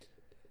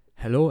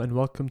Hello and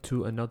welcome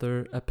to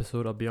another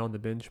episode of Beyond the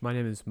Binge. My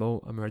name is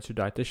Mo. I'm a registered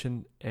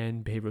dietitian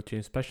and behavioral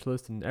change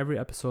specialist. In every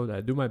episode,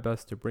 I do my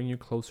best to bring you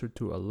closer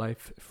to a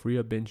life free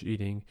of binge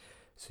eating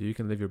so you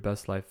can live your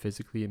best life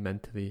physically,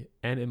 mentally,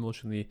 and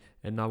emotionally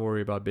and not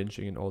worry about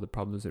binging and all the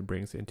problems it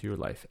brings into your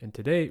life. And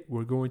today,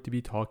 we're going to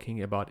be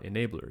talking about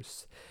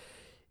enablers.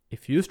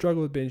 If you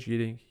struggle with binge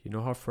eating, you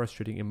know how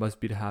frustrating it must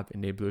be to have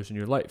enablers in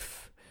your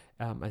life.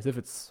 As if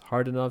it's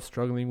hard enough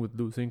struggling with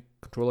losing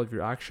control of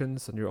your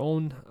actions on your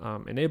own.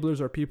 Enablers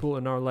are people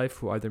in our life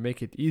who either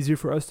make it easier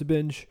for us to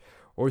binge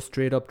or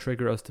straight up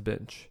trigger us to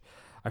binge.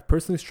 I've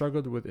personally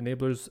struggled with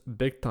enablers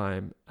big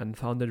time and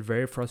found it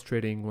very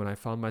frustrating when I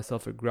found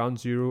myself at ground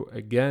zero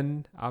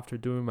again after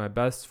doing my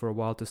best for a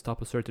while to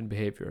stop a certain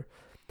behavior.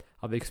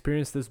 I've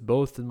experienced this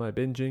both in my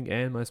binging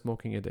and my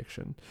smoking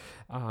addiction.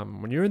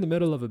 When you're in the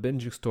middle of a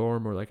binging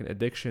storm or like an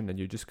addiction and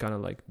you're just kind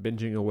of like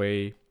binging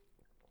away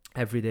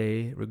every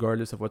day,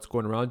 regardless of what's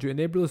going around you,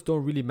 enablers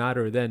don't really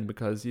matter then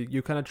because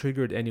you kind of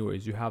triggered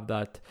anyways. You have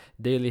that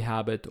daily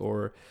habit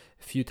or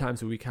a few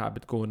times a week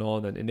habit going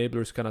on, and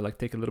enablers kind of like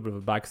take a little bit of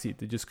a backseat.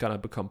 They just kind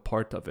of become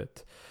part of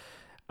it.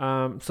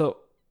 So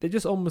they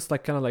just almost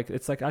like kind of like,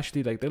 it's like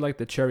actually like they're like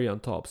the cherry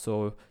on top.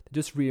 So they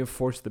just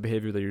reinforce the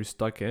behavior that you're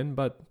stuck in,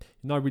 but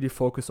you're not really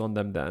focused on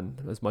them then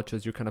as much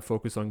as you're kind of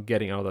focused on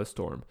getting out of that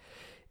storm.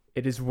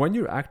 It is when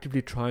you're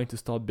actively trying to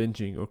stop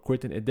binging or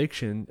quit an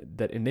addiction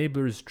that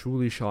enablers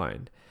truly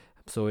shine.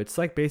 So it's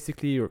like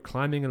basically you're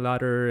climbing a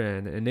ladder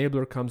and an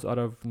enabler comes out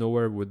of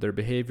nowhere with their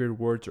behavior,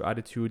 words, or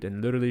attitude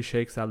and literally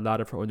shakes that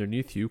ladder from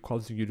underneath you,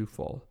 causing you to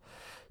fall.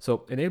 So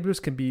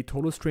enablers can be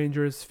total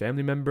strangers,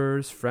 family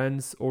members,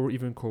 friends, or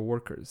even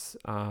co-workers.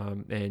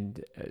 As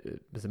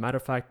a matter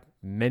of fact,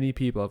 many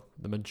people,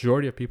 the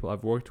majority of people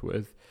I've worked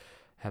with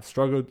have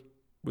struggled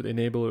with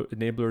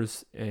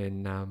enablers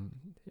and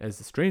as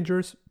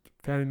strangers,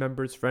 family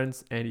members,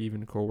 friends, and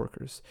even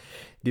co-workers.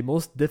 The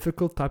most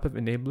difficult type of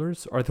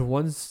enablers are the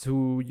ones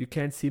who you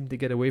can't seem to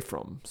get away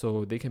from.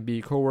 So they can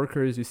be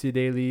co-workers you see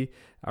daily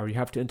or you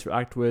have to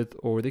interact with,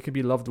 or they can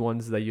be loved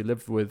ones that you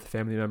live with,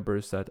 family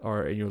members that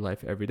are in your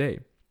life every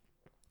day.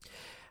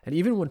 And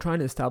even when trying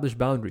to establish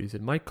boundaries,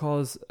 it might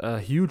cause a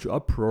huge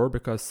uproar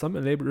because some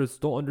enablers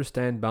don't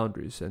understand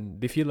boundaries and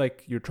they feel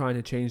like you're trying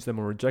to change them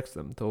or reject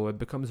them. So it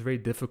becomes very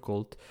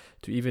difficult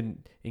to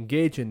even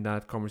engage in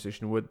that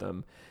conversation with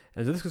them.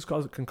 And this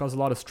can cause a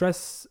lot of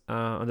stress,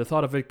 and the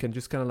thought of it can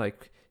just kind of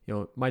like,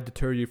 might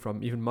deter you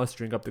from even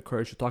mustering up the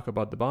courage to talk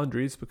about the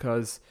boundaries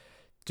because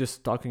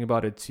just talking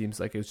about it seems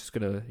like it's just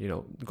going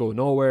to, go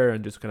nowhere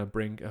and just going to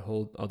bring a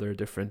whole other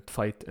different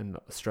fight and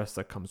stress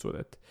that comes with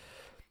it.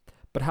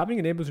 But having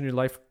enablers in your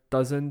life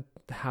doesn't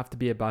have to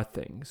be a bad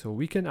thing. So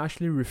we can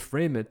actually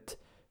reframe it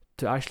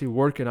to actually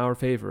work in our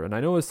favor. And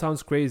I know it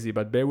sounds crazy,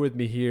 but bear with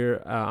me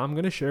here. I'm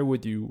going to share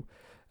with you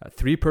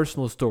 3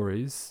 personal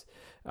stories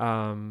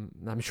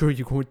I'm sure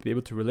you're going to be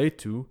able to relate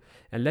to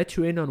and let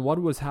you in on what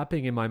was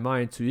happening in my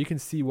mind so you can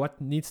see what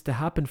needs to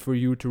happen for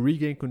you to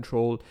regain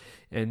control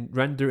and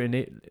render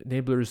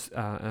enablers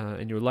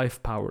in your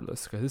life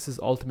powerless. Because this is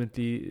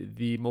ultimately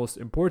the most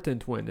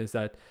important one, is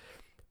that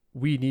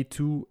we need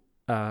to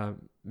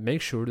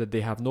make sure that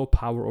they have no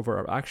power over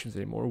our actions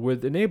anymore.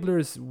 With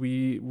enablers,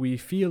 we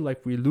feel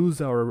like we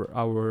lose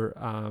our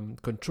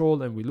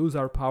control and we lose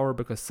our power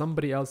because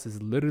somebody else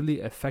is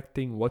literally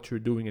affecting what you're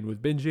doing. And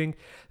with binging,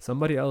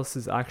 somebody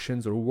else's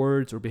actions or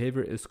words or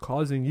behavior is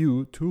causing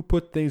you to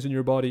put things in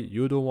your body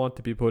you don't want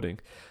to be putting.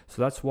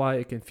 So that's why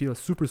it can feel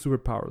super, super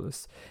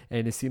powerless.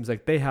 And it seems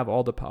like they have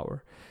all the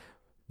power.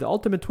 The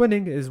ultimate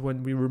winning is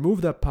when we remove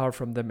that power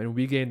from them and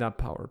we gain that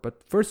power.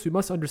 But first, we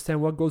must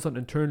understand what goes on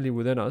internally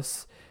within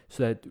us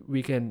so that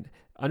we can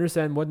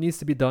understand what needs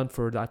to be done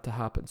for that to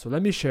happen. So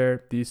let me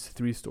share these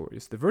 3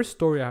 stories. The first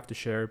story I have to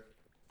share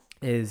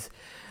is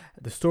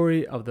the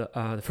story of the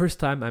first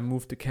time I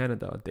moved to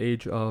Canada at the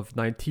age of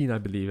 19, I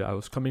believe. I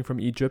was coming from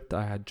Egypt.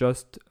 I had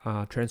just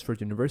transferred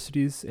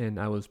universities and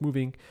I was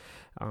moving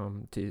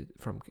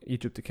from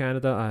Egypt to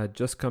Canada. I had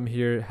just come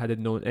here,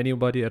 hadn't known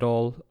anybody at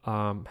all,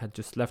 had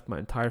just left my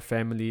entire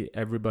family,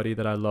 everybody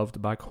that I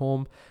loved back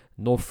home,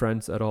 no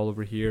friends at all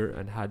over here,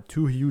 and had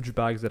 2 huge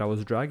bags that I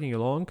was dragging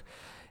along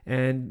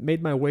and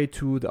made my way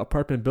to the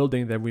apartment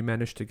building that we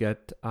managed to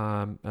get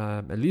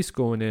a lease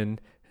going in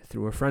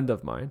through a friend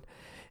of mine.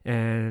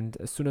 And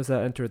as soon as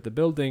I entered the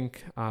building,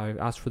 I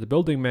asked for the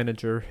building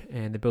manager,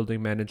 and the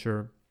building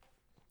manager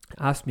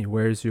asked me,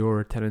 "Where's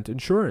your tenant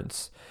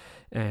insurance?"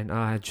 And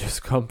I had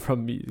just come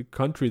from a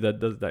country that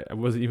does that. I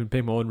wasn't even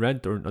paying my own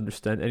rent or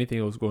understand anything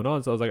that was going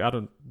on. So I was like, I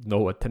don't know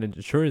what tenant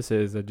insurance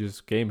is. I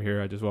just came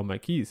here. I just want my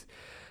keys.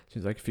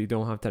 She's like, if you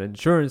don't have tenant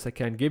insurance, I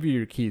can't give you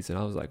your keys. And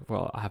I was like,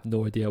 well, I have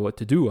no idea what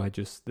to do.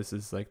 This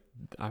is like,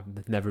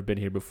 I've never been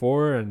here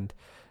before. And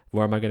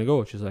where am I going to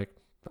go? She's like,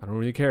 I don't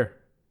really care.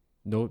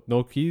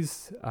 No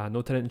keys,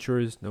 no tenant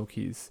insurance, no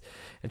keys.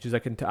 And she's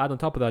like, and to add on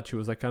top of that, she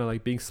was like kind of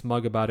like being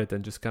smug about it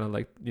and just kind of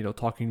like,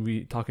 talking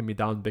me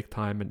down big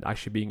time and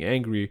actually being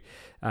angry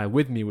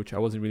with me, which I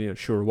wasn't really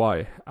sure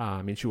why.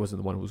 She wasn't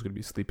the one who was going to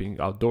be sleeping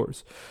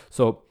outdoors.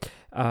 So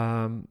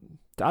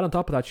to add on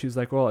top of that, she's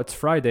like, well, it's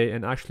Friday,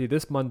 and actually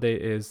this Monday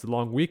is the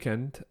long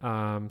weekend,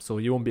 so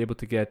you won't be able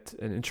to get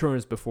an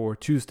insurance before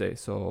Tuesday,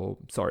 so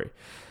sorry.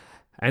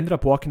 I ended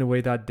up walking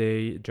away that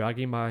day,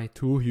 dragging my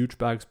 2 huge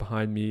bags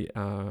behind me,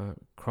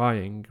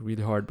 crying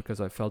really hard because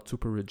I felt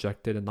super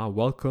rejected and not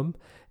welcome.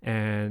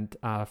 And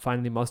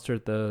finally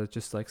mustered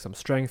just like some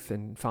strength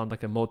and found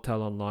like a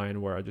motel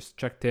online where I just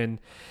checked in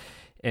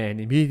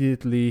and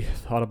immediately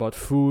thought about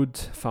food,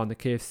 found a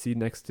KFC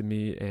next to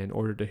me and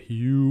ordered a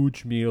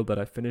huge meal that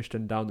I finished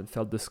and downed and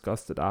felt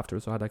disgusted after.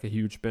 So I had like a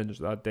huge binge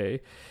that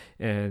day.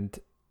 And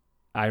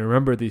I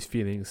remember these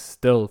feelings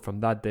still from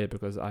that day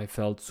because I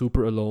felt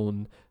super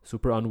alone,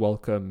 super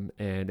unwelcome,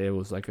 and it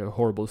was like a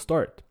horrible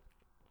start.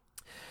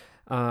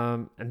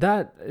 And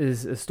that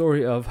is a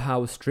story of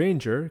how a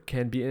stranger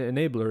can be an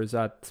enabler. Is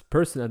that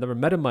person I'd never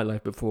met in my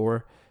life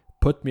before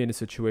put me in a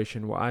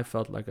situation where I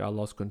felt like I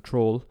lost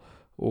control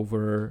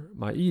over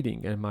my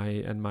eating and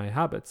my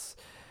habits.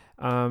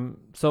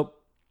 So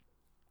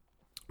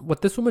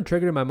what this woman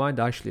triggered in my mind,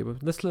 actually,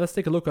 let's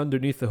take a look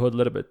underneath the hood a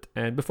little bit.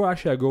 And before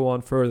actually I go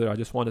on further, I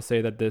just want to say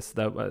that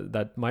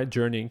that my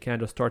journey in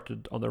Canada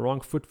started on the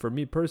wrong foot for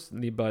me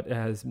personally, but it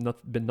has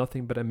been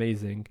nothing but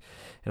amazing.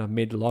 And I've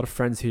made a lot of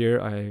friends here.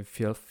 I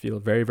feel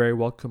very, very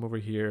welcome over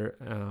here.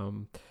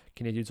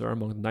 Canadians are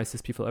among the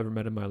nicest people I've ever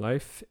met in my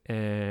life,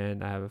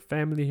 and I have a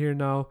family here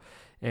now.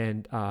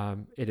 And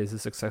it is a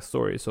success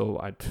story. So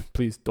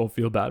please don't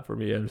feel bad for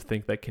me. I just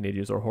think that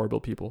Canadians are horrible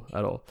people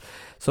at all.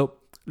 So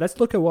let's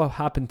look at what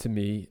happened to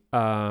me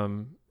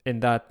in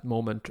that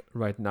moment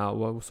right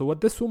now. So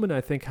what this woman,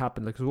 I think,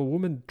 happened, like, what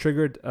woman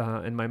triggered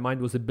in my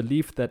mind was a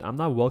belief that I'm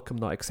not welcome,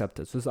 not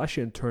accepted. So it's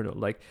actually internal.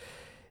 Like,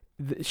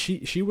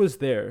 she was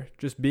there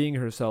just being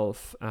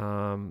herself,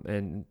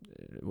 and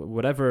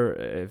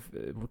whatever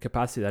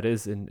capacity that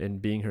is in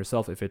being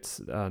herself, if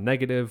it's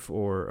negative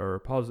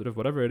or positive,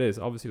 whatever it is.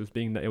 Obviously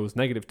it was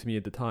negative to me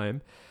at the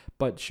time,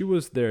 but she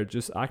was there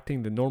just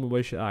acting the normal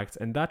way she acts,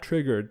 and that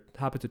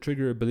happened to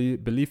trigger a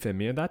belief in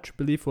me, and that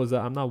belief was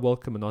that I'm not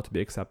welcome and not to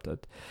be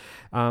accepted.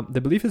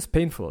 The belief is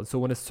painful, so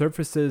when it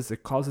surfaces,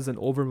 it causes an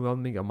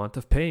overwhelming amount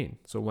of pain.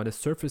 So when it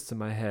surfaced in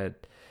my head,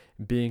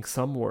 being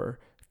somewhere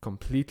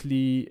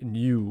completely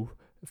new,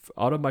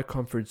 out of my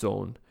comfort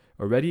zone,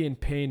 already in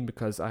pain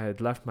because I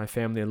had left my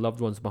family and loved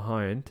ones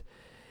behind,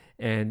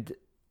 and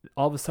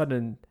all of a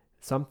sudden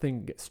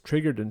something gets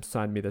triggered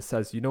inside me that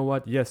says, you know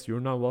what, yes,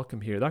 you're not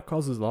welcome here. That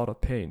causes a lot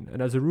of pain,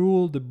 and as a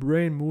rule the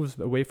brain moves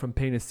away from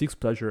pain and seeks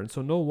pleasure. And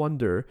so no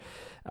wonder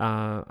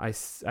I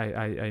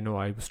know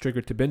I was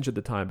triggered to binge at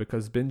the time,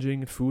 because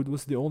binging food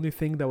was the only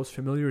thing that was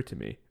familiar to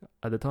me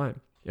at the time.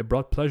 It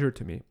brought pleasure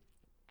to me.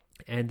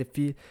 And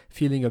the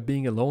feeling of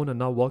being alone and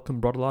not welcome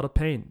brought a lot of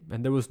pain,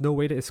 and there was no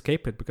way to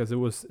escape it, because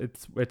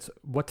it's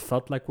what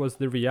felt like was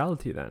the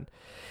reality then.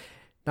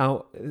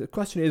 Now the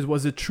question is,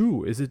 was it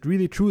true? Is it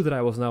really true that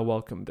I was not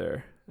welcome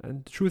there?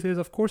 And the truth is,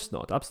 of course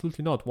not.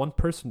 Absolutely not. One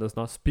person does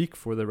not speak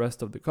for the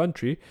rest of the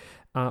country,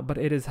 but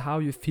it is how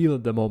you feel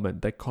at the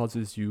moment that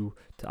causes you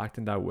to act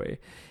in that way.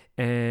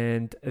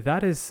 And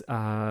that is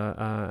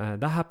that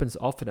happens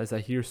often, as I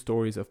hear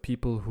stories of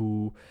people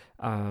who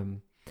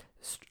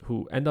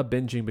end up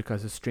binging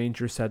because a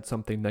stranger said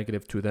something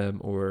negative to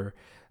them, or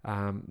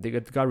they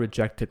got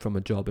rejected from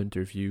a job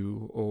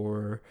interview,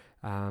 or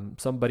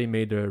somebody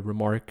made a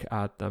remark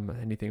at them,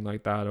 anything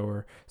like that,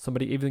 or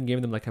somebody even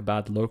gave them like a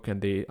bad look,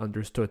 and they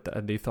understood that,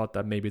 and they thought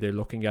that maybe they're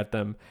looking at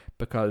them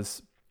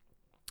because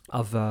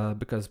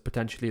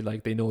potentially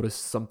like they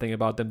noticed something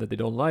about them that they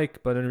don't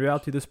like, but in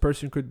reality this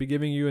person could be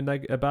giving you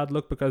a bad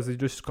look because they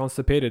just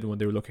constipated when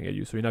they were looking at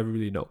you, so you never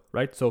really know,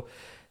 right? So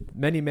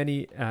many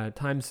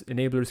times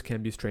enablers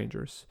can be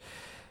strangers.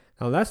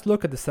 Now let's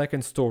look at the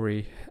second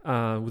story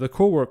with a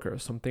coworker.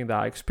 Something that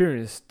I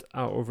experienced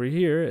over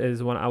here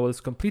is when I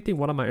was completing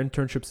one of my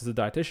internships as a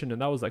dietitian,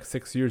 and that was like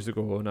 6 years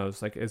ago. And I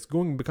was like,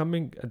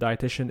 becoming a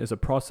dietitian is a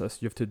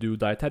process. You have to do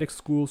dietetic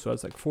school, so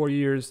it's like 4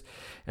 years,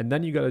 and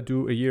then you got to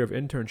do a year of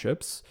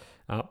internships,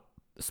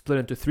 split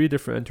into 3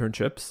 different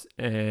internships,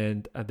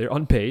 and they're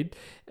unpaid,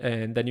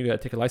 and then you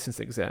got to take a license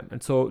exam.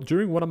 And so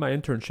during one of my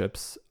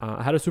internships,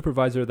 I had a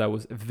supervisor that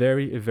was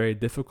very, very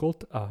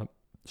difficult.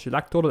 She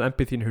lacked total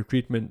empathy in her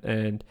treatment,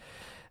 and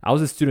I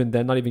was a student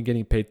then, not even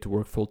getting paid to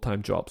work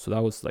full-time job, so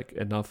that was like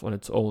enough on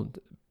its own,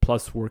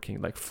 plus working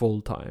like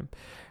full-time.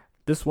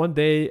 This one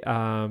day,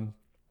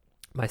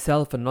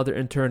 myself and another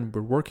intern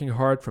were working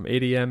hard from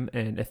 8 a.m.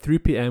 and at 3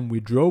 p.m. we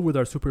drove with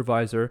our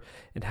supervisor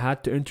and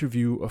had to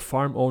interview a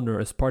farm owner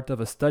as part of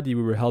a study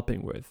we were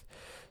helping with.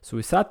 So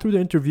we sat through the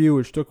interview,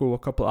 which took a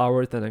couple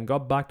hours, and then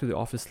got back to the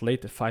office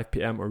late at 5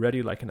 p.m.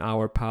 already, like an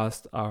hour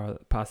past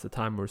the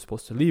time we were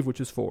supposed to leave, which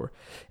is 4.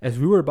 As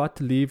we were about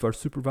to leave, our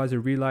supervisor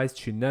realized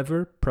she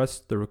never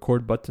pressed the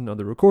record button on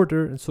the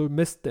recorder, and so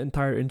missed the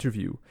entire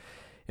interview.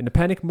 In a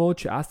panic mode,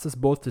 she asked us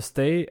both to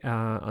stay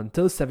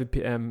until 7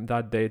 p.m.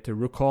 that day to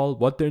recall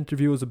what the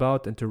interview was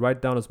about and to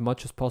write down as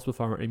much as possible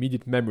from our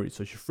immediate memory.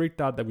 So she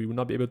freaked out that we would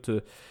not be able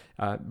to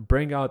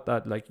bring out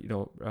that,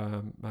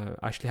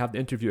 actually have the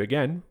interview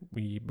again,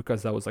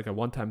 because that was like a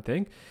one-time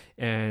thing.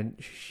 And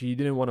she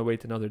didn't want to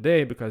wait another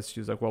day because she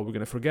was like, well, we're going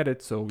to forget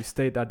it. So we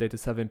stayed that day to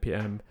 7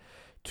 p.m.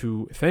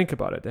 to think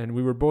about it. And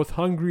we were both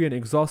hungry and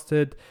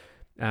exhausted.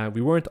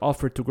 We weren't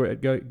offered to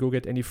go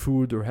get any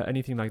food or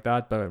anything like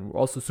that, but we were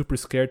also super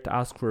scared to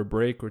ask for a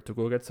break or to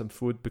go get some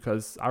food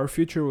because our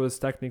future was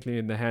technically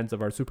in the hands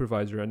of our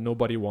supervisor, and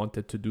nobody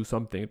wanted to do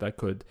something that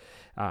could,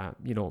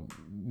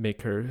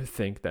 make her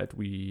think that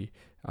we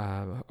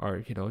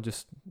are,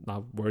 just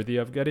not worthy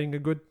of getting a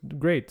good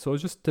grade. So it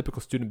was just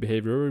typical student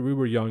behavior. We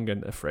were young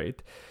and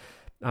afraid.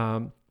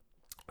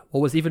 What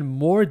was even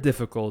more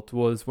difficult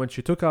was when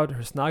she took out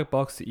her snack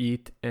box to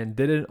eat and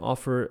didn't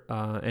offer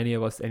any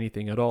of us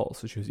anything at all.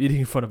 So she was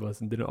eating in front of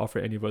us and didn't offer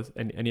any of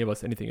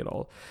us anything at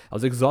all. I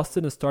was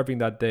exhausted and starving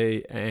that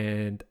day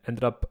and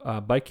ended up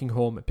biking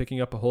home and picking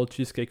up a whole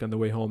cheesecake on the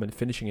way home and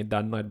finishing it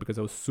that night because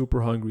I was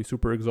super hungry,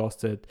 super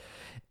exhausted,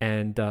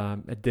 and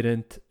I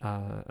didn't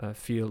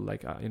feel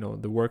like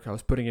the work I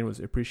was putting in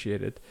was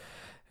appreciated.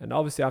 And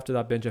obviously after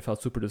that binge, I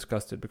felt super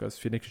disgusted because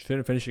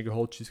finishing a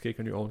whole cheesecake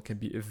on your own can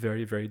be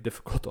very, very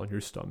difficult on your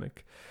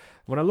stomach.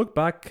 When I look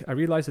back, I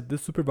realized that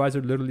this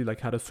supervisor literally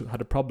had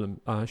a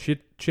problem.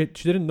 She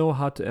didn't know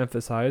how to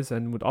emphasize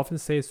and would often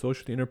say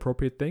socially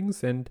inappropriate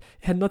things, and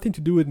it had nothing to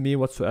do with me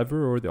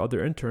whatsoever or the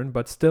other intern.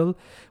 But still,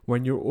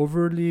 when you're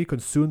overly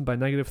consumed by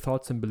negative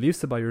thoughts and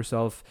beliefs about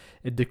yourself,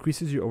 it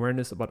decreases your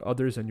awareness about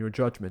others and your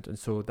judgment. And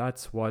so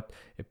that's what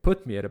it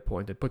put me at a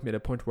point. It put me at a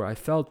point where I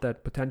felt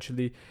that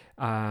potentially,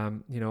 how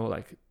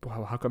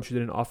come she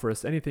didn't offer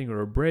us anything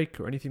or a break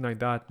or anything like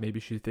that? Maybe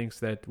she thinks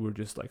that we're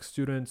just like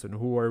students, and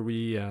who are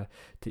we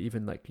to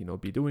even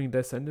be doing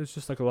this? And there's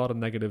just like a lot of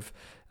negative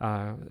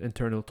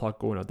internal talk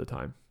going at the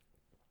time.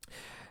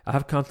 I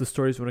have countless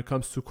stories when it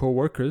comes to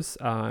co-workers.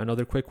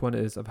 Another quick one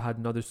is I've had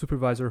another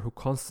supervisor who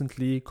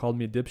constantly called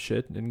me a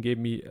dipshit and gave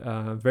me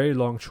very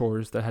long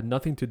chores that had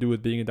nothing to do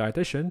with being a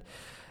dietitian.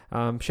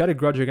 She had a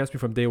grudge against me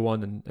from day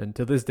one, and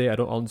to this day, I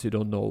honestly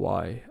don't know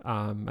why.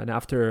 And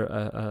after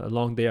a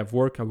long day of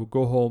work, I would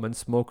go home and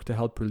smoke to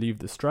help relieve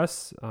the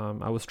stress.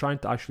 I was trying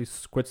to actually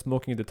quit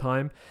smoking at the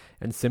time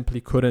and simply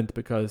couldn't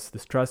because the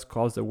stress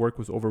caused at work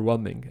was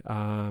overwhelming.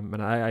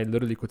 And I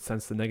literally could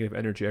sense the negative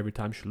energy every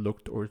time she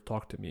looked or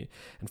talked to me.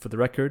 And for the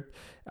record,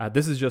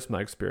 this is just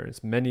my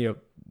experience. Many of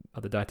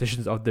the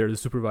dietitians out there, the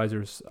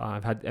supervisors,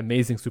 I've had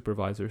amazing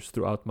supervisors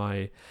throughout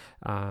my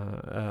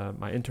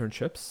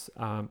internships.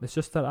 It's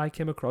just that I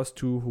came across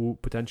two who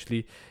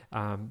potentially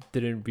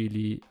didn't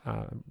really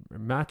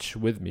match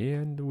with me,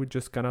 and we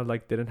just kind of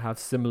didn't have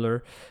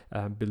similar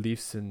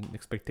beliefs and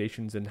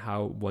expectations in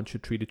how one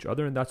should treat each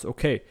other, and that's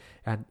okay.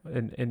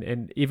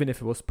 And even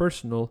if it was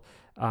personal,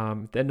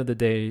 at the end of the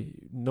day,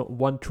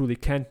 one truly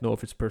can't know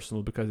if it's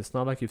personal because it's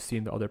not like you've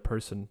seen the other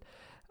person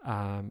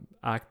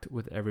act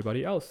with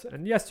everybody else.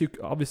 And yes, you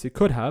obviously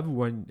could have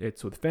when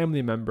it's with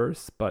family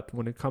members, but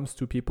when it comes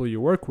to people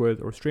you work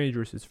with or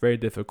strangers, it's very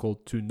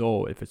difficult to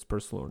know if it's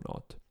personal or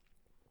not.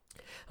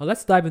 Now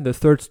let's dive into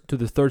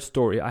the third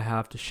story I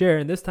have to share,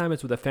 and this time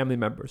it's with a family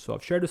member. So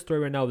I've shared a story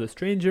right now with a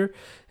stranger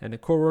and a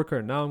coworker,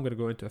 and now I'm going to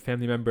go into a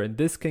family member, and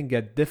this can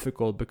get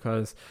difficult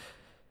because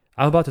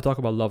I'm about to talk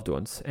about loved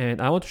ones.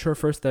 And I want to share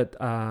first that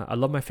I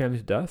love my family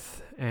to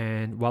death,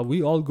 and while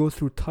we all go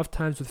through tough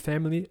times with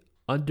family,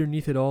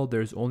 underneath it all,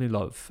 there's only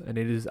love, and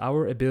it is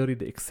our ability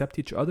to accept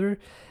each other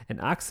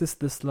and access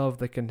this love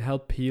that can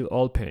help heal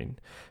all pain.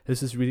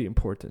 This is really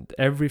important.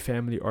 Every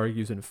family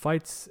argues and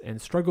fights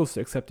and struggles to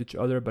accept each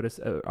other, but it's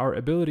our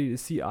ability to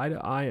see eye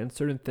to eye on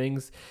certain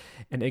things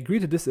and agree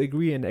to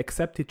disagree and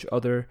accept each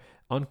other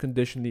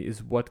unconditionally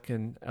is what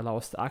can allow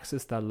us to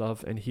access that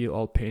love and heal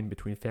all pain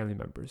between family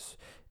members.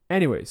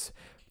 Anyways,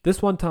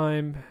 this one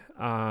time,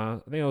 I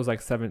think it was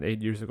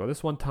 7-8 years ago.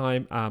 This one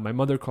time, my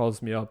mother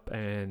calls me up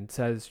and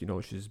says,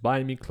 she's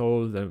buying me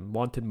clothes and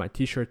wanted my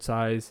t-shirt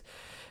size.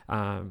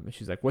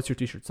 She's like, what's your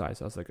t-shirt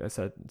size? I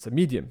said, it's a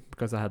medium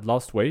because I had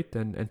lost weight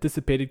and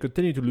anticipated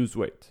continuing to lose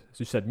weight.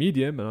 So she said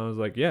medium, and I was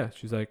like, yeah.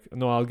 She's like,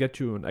 no, I'll get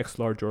you an X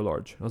large or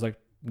large. I was like,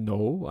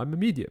 no, I'm a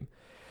medium.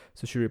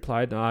 So she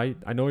replied, I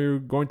know you're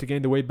going to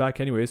gain the weight back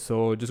anyway,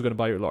 so just going to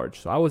buy your large.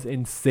 So I was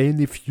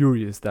insanely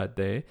furious that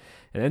day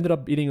and ended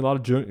up eating a lot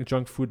of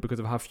junk food because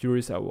of how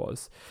furious I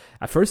was.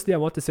 Firstly, I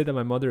want to say that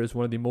my mother is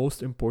one of the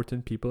most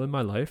important people in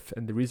my life,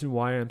 and the reason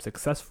why I'm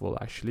successful,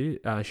 actually.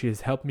 She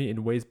has helped me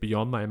in ways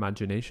beyond my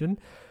imagination.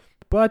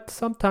 But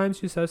sometimes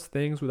she says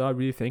things without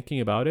really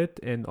thinking about it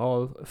and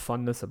all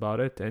funness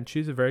about it, and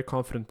she's a very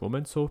confident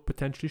woman, so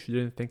potentially she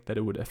didn't think that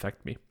it would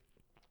affect me.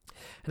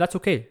 And that's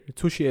okay.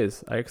 It's who she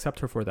is. I accept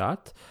her for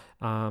that.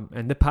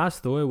 In the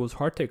past, though, it was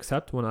hard to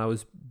accept when I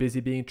was busy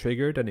being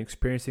triggered and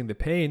experiencing the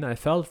pain I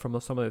felt from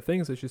some of the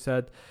things that she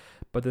said.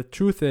 But the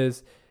truth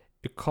is,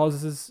 it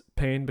causes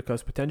pain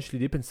because potentially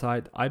deep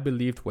inside, I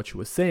believed what she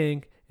was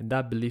saying and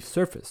that belief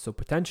surfaced. So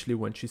potentially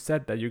when she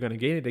said that you're going to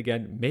gain it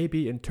again,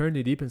 maybe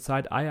internally deep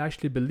inside, I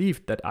actually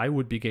believed that I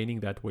would be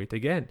gaining that weight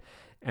again.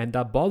 And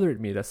that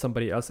bothered me that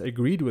somebody else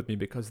agreed with me,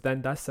 because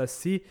then that says,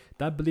 see,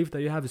 that belief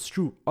that you have is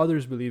true.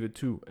 Others believe it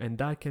too. And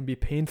that can be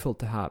painful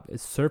to have. It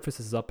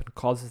surfaces up and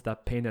causes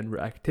that pain and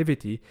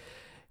reactivity,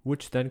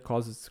 which then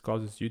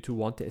causes you to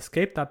want to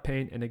escape that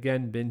pain. And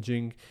again,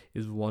 binging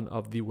is one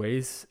of the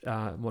ways,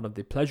 one of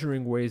the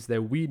pleasuring ways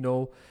that we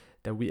know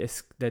that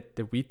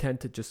we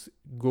tend to just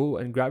go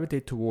and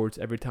gravitate towards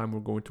every time we're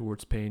going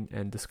towards pain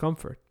and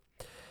discomfort.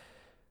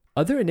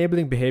 Other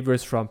enabling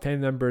behaviors from family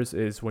members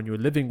is when you're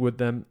living with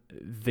them,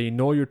 they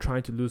know you're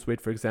trying to lose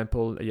weight, for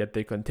example, yet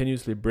they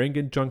continuously bring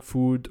in junk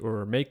food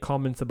or make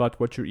comments about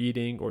what you're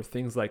eating, or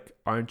things like,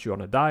 aren't you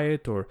on a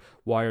diet, or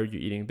why are you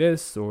eating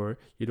this, or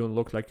you don't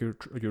look like you're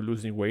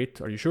losing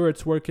weight, are you sure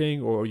it's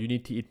working, or you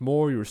need to eat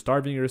more, you're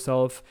starving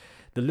yourself.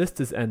 The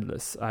list is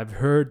endless. I've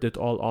heard it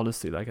all,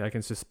 honestly. Like, I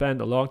can just spend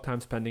a long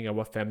time spending on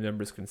what family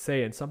members can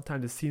say, and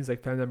sometimes it seems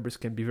like family members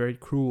can be very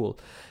cruel.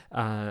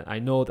 I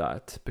know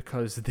that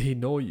because they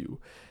know you.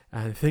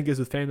 And the thing is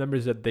with family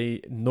members that they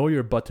know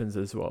your buttons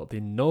as well. They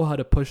know how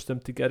to push them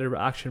to get a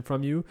reaction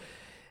from you.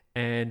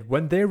 And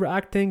when they're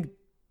reacting,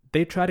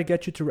 they try to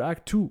get you to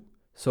react too.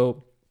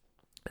 So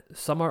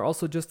some are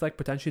also just like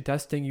potentially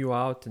testing you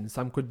out, and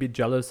some could be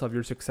jealous of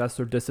your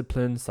success or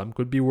discipline. Some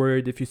could be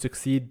worried if you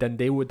succeed, then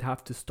they would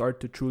have to start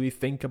to truly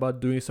think about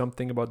doing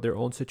something about their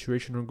own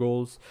situation or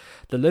goals.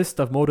 The list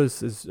of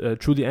motives is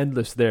truly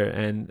endless there,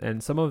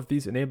 and some of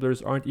these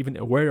enablers aren't even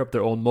aware of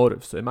their own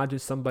motives. So imagine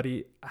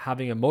somebody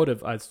having a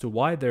motive as to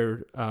why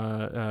they're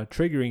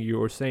triggering you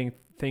or saying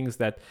things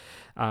that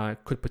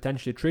could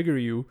potentially trigger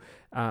you,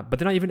 but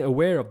they're not even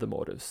aware of the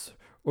motives.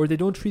 Or they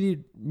don't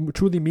truly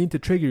mean to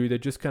trigger you. They're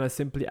just kind of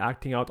simply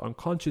acting out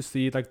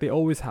unconsciously like they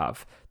always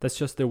have. That's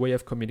just their way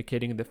of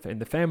communicating in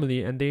the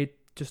family, and they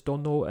just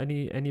don't know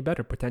any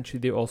better. Potentially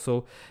they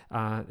also,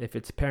 if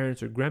it's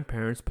parents or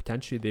grandparents,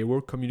 potentially they were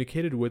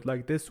communicated with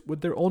like this with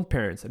their own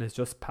parents, and it's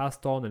just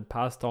passed on and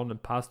passed on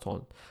and passed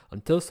on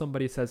until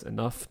somebody says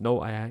enough.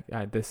 No, I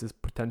this is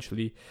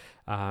potentially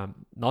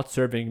not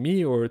serving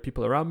me or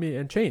people around me,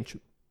 and change.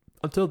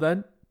 Until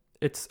then,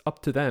 it's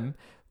up to them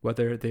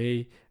whether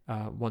they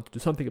want to do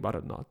something about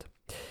it or not.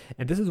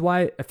 And this is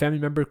why a family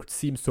member could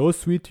seem so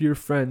sweet to your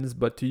friends,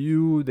 but to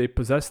you, they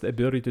possess the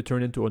ability to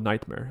turn into a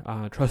nightmare.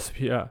 Trust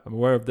me, I'm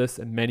aware of this,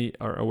 and many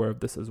are aware of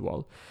this as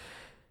well.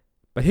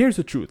 But here's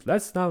the truth.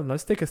 Let's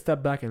take a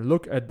step back and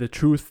look at the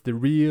truth, the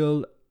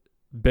real,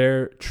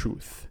 bare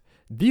truth.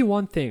 The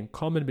one thing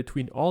common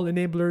between all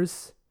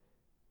enablers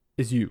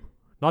is you.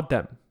 Not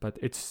them, but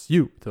it's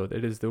you. So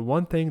it is the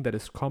one thing that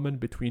is common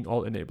between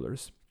all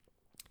enablers.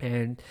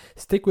 And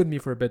stick with me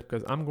for a bit,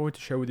 because I'm going to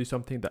share with you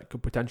something that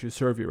could potentially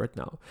serve you right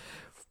now.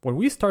 When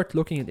we start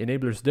looking at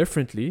enablers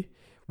differently,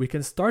 we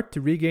can start to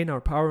regain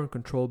our power and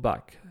control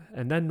back,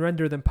 and then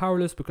render them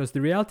powerless, because the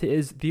reality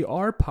is they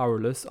are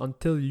powerless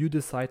until you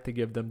decide to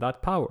give them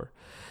that power.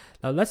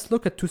 Now let's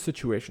look at two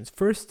situations.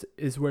 First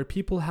is where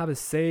people have a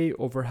say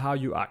over how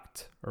you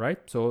act. All right.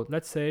 So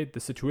let's say the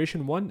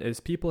situation one is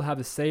people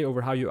have a say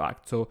over how you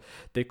act. So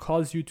they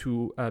cause you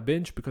to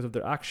binge because of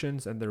their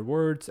actions and their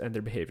words and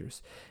their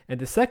behaviors.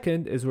 And the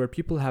second is where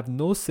people have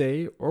no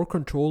say or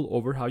control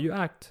over how you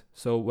act.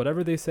 So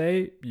whatever they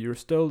say, you're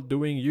still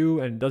doing you,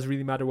 and it doesn't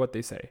really matter what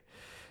they say.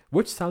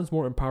 Which sounds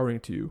more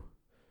empowering to you?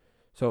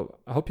 So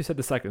I hope you said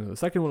the second. The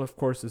second one, of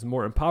course, is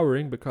more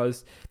empowering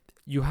because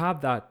you have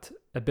that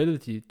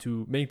ability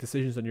to make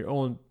decisions on your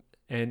own,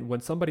 and when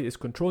somebody is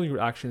controlling your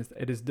actions,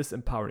 it is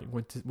disempowering.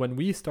 When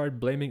we start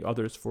blaming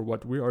others for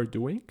what we are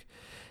doing,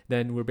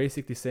 then we're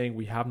basically saying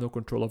we have no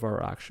control of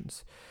our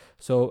actions.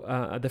 So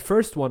the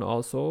first one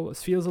also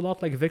feels a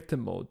lot like victim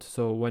mode.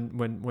 So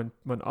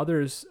when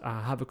others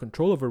have a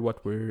control over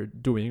what we're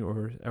doing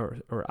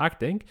or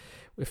acting,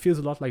 it feels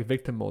a lot like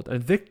victim mode.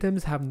 And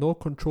victims have no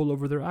control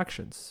over their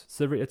actions.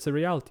 It's a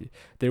reality.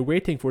 They're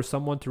waiting for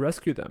someone to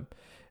rescue them.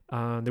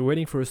 They're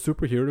waiting for a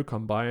superhero to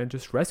come by and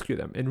just rescue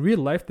them. In real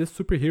life, this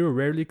superhero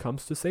rarely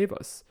comes to save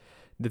us.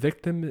 The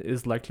victim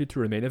is likely to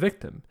remain a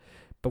victim.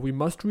 But we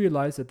must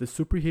realize that the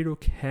superhero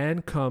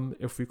can come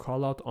if we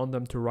call out on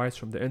them to rise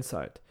from the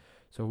inside.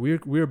 So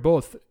we're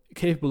both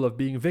capable of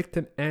being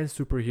victim and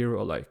superhero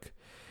alike.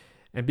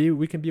 And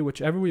we can be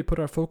whichever we put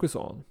our focus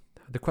on.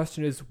 The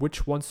question is,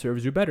 which one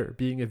serves you better,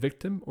 being a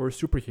victim or a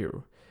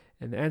superhero?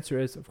 And the answer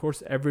is, of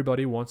course,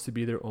 everybody wants to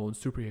be their own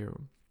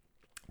superhero.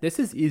 This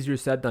is easier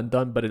said than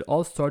done, but it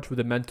all starts with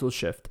a mental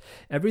shift.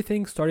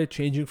 Everything started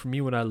changing for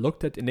me when I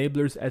looked at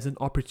enablers as an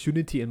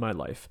opportunity in my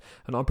life.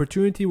 An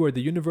opportunity where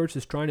the universe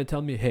is trying to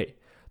tell me, hey,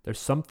 there's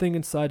something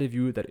inside of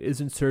you that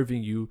isn't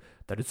serving you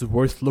that is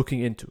worth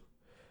looking into.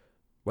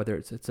 Whether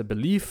it's a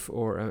belief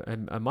or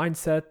a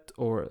mindset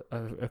or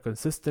a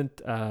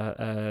consistent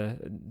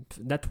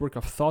network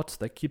of thoughts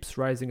that keeps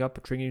rising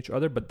up, triggering each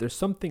other, but there's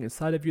something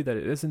inside of you that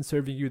isn't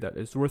serving you that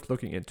is worth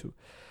looking into.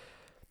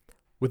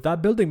 With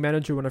that building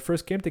manager, when I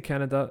first came to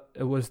Canada,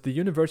 it was the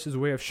universe's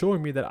way of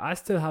showing me that I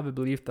still have a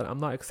belief that I'm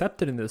not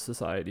accepted in this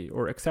society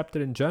or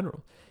accepted in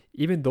general.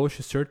 even though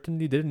she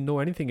certainly didn't know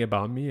anything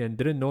about me and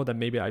didn't know that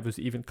maybe I was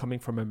even coming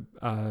from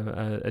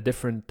a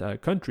different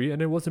country,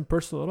 and it wasn't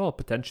personal at all.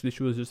 Potentially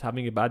she was just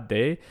having a bad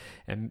day,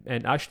 and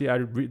actually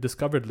I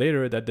discovered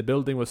later that the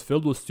building was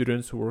filled with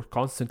students who were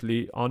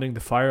constantly onning the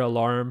fire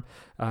alarm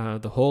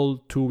the whole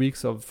 2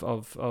 weeks of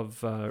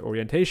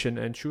orientation,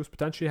 and she was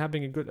potentially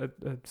having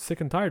a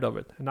sick and tired of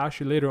it. And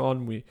actually later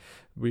on we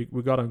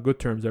got on good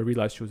terms. I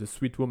realized she was a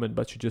sweet woman,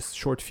 but she just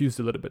short fused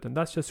a little bit, and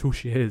that's just who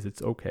she is.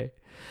 It's okay.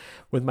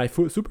 With my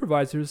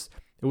supervisors,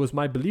 it was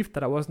my belief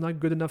that I was not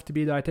good enough to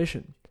be a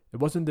dietitian. It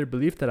wasn't their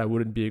belief that I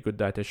wouldn't be a good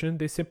dietitian.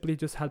 They simply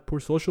just had poor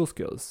social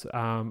skills.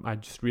 I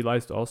just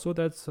realized also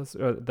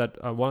that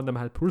one of them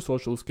had poor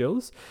social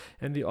skills,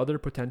 and the other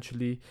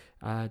potentially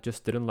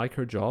just didn't like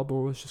her job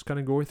or was just kind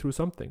of going through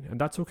something, and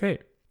that's okay.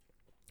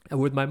 And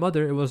with my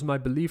mother, it was my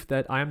belief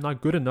that I am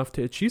not good enough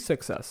to achieve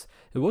success.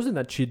 It wasn't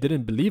that she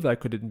didn't believe I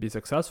couldn't be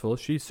successful.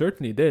 She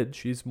certainly did.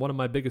 She's one of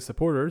my biggest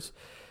supporters.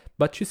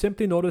 But she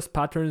simply noticed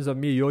patterns of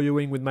me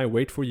yo-yoing with my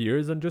weight for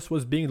years and just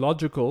was being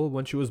logical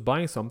when she was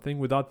buying something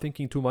without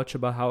thinking too much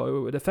about how it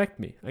would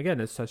affect me.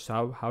 Again, it's just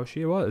how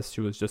she was.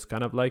 She was just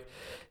kind of like,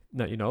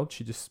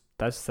 she just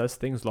says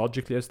things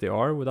logically as they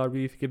are without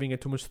really giving it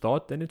too much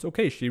thought. And it's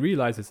okay. She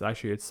realizes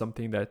actually it's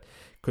something that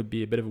could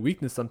be a bit of a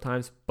weakness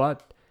sometimes,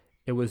 but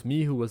it was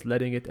me who was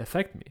letting it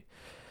affect me.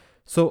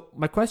 So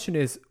my question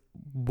is,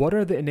 what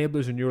are the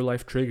enablers in your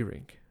life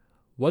triggering?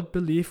 What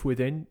belief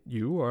within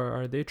you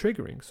are they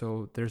triggering?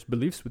 So there's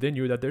beliefs within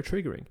you that they're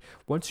triggering.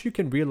 Once you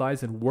can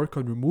realize and work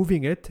on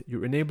removing it,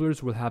 your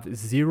enablers will have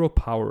zero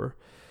power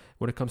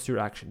when it comes to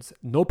your actions.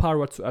 No power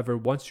whatsoever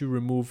once you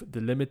remove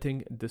the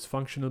limiting,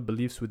 dysfunctional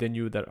beliefs within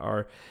you that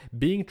are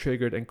being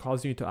triggered and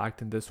causing you to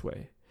act in this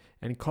way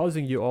and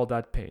causing you all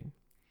that pain.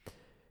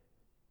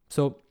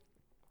 So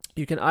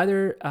you can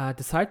either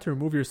decide to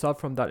remove yourself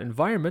from that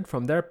environment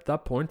from that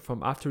point,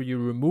 from after you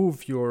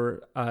remove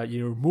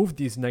remove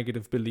these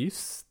negative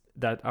beliefs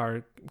that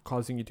are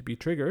causing you to be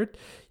triggered.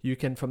 You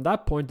can from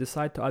that point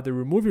decide to either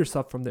remove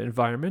yourself from the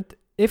environment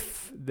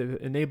if the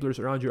enablers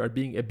around you are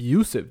being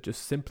abusive,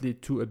 just simply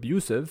too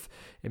abusive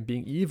and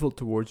being evil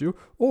towards you,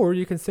 or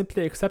you can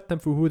simply accept them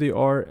for who they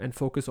are and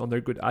focus on their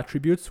good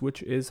attributes,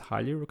 which is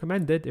highly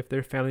recommended if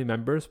they're family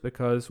members,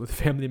 because with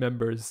family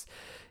members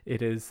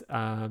it is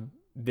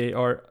they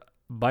are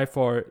by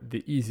far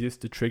the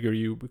easiest to trigger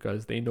you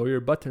because they know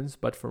your buttons.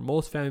 But for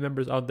most family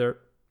members out there,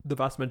 the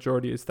vast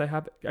majority is they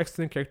have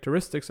excellent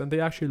characteristics and they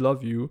actually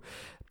love you.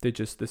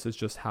 This is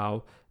just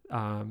how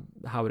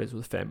it is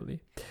with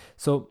family.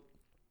 So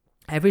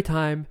every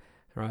time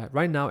I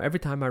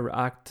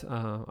react,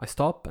 I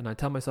stop and I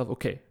tell myself,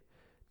 okay,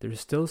 there's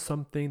still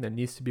something that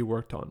needs to be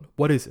worked on.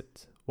 What is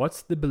it?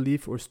 What's the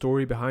belief or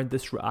story behind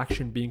this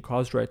reaction being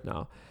caused right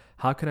now?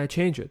 How can I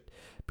change it?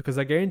 Because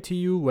I guarantee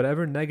you,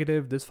 whatever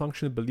negative,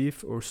 dysfunctional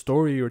belief or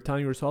story you're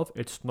telling yourself,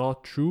 it's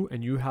not true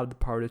and you have the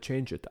power to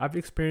change it. I've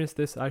experienced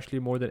this actually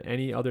more than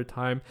any other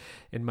time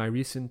in my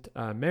recent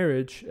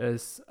marriage,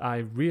 as I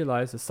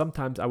realized that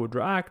sometimes I would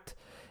react,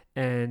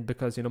 and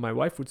because my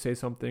wife would say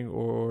something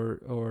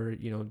or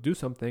do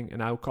something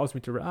and it would cause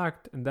me to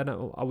react, and then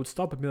I would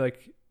stop and be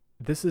like,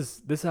 this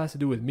has to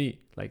do with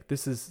me.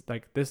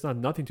 This not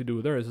nothing to do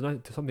with her. It's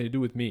not something to do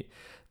with me.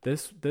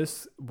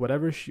 This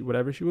whatever she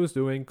was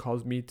doing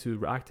caused me to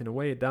react in a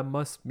way. That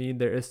must mean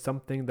there is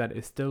something that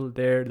is still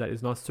there that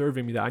is not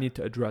serving me that I need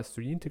to address.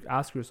 So you need to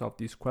ask yourself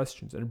these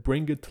questions and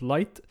bring it to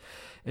light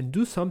and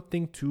do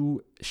something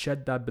to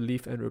shed that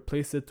belief and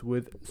replace it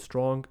with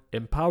strong,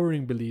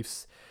 empowering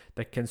beliefs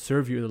that can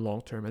serve you in the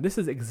long term. And this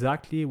is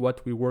exactly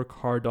what we work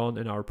hard on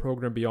in our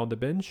program Beyond the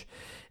Binge.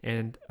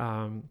 And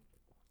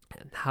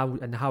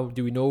how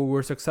do we know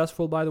we're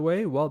successful, by the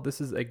way? Well,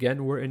 this is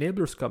again where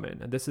enablers come in,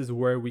 and this is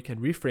where we can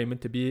reframe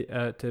it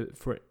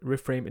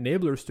reframe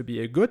enablers to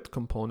be a good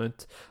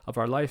component of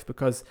our life,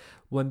 because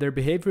when their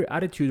behavior,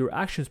 attitude, or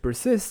actions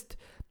persist,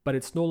 but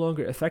it's no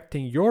longer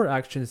affecting your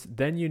actions,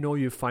 then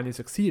you've finally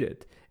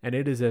succeeded. And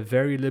it is a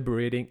very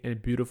liberating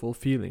and beautiful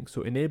feeling.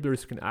 So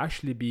enablers can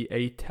actually be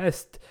a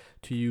test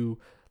to you,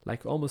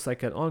 almost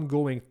like an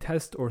ongoing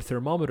test or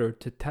thermometer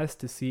to test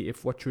to see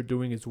if what you're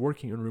doing is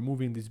working on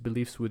removing these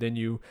beliefs within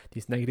you,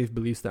 these negative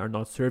beliefs that are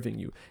not serving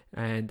you.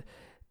 And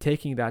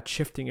taking that,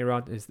 shifting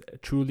around is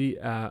truly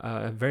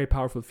a very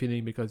powerful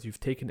feeling, because you've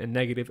taken a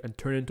negative and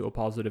turned it into a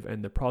positive. And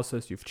in the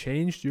process, you've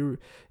changed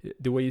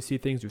the way you see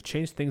things, you've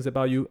changed things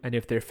about you. And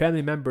if they're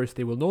family members,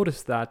 they will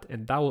notice that,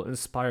 and that will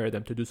inspire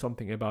them to do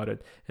something about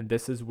it. And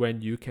this is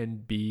when you can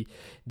be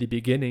the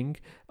beginning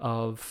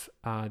of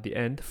the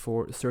end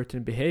for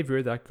certain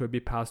behavior that could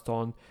be passed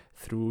on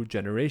through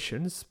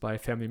generations by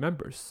family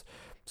members.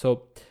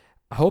 So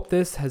I hope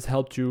this has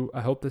helped you.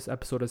 I hope this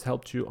episode has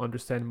helped you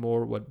understand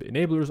more what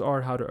enablers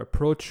are, how to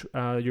approach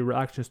your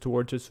reactions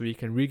towards it so you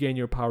can regain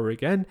your power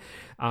again.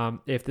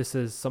 If this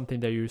is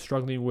something that you're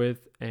struggling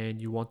with and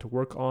you want to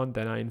work on,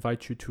 then I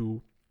invite you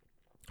to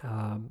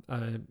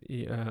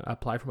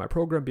apply for my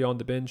program Beyond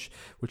the Binge,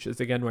 which is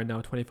again right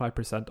now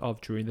 25%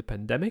 off during the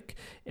pandemic.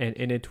 And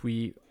in it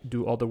we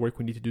do all the work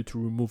we need to do to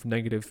remove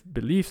negative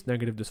beliefs,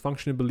 negative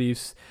dysfunctional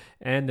beliefs,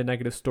 and the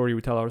negative story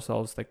we tell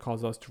ourselves that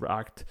cause us to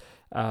react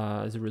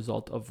as a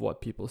result of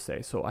what people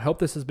say. So I hope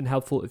this has been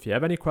helpful. If you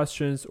have any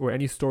questions or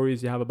any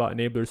stories you have about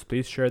enablers,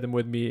 please share them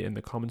with me in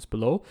the comments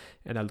below,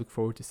 and I look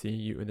forward to seeing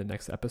you in the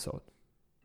next episode.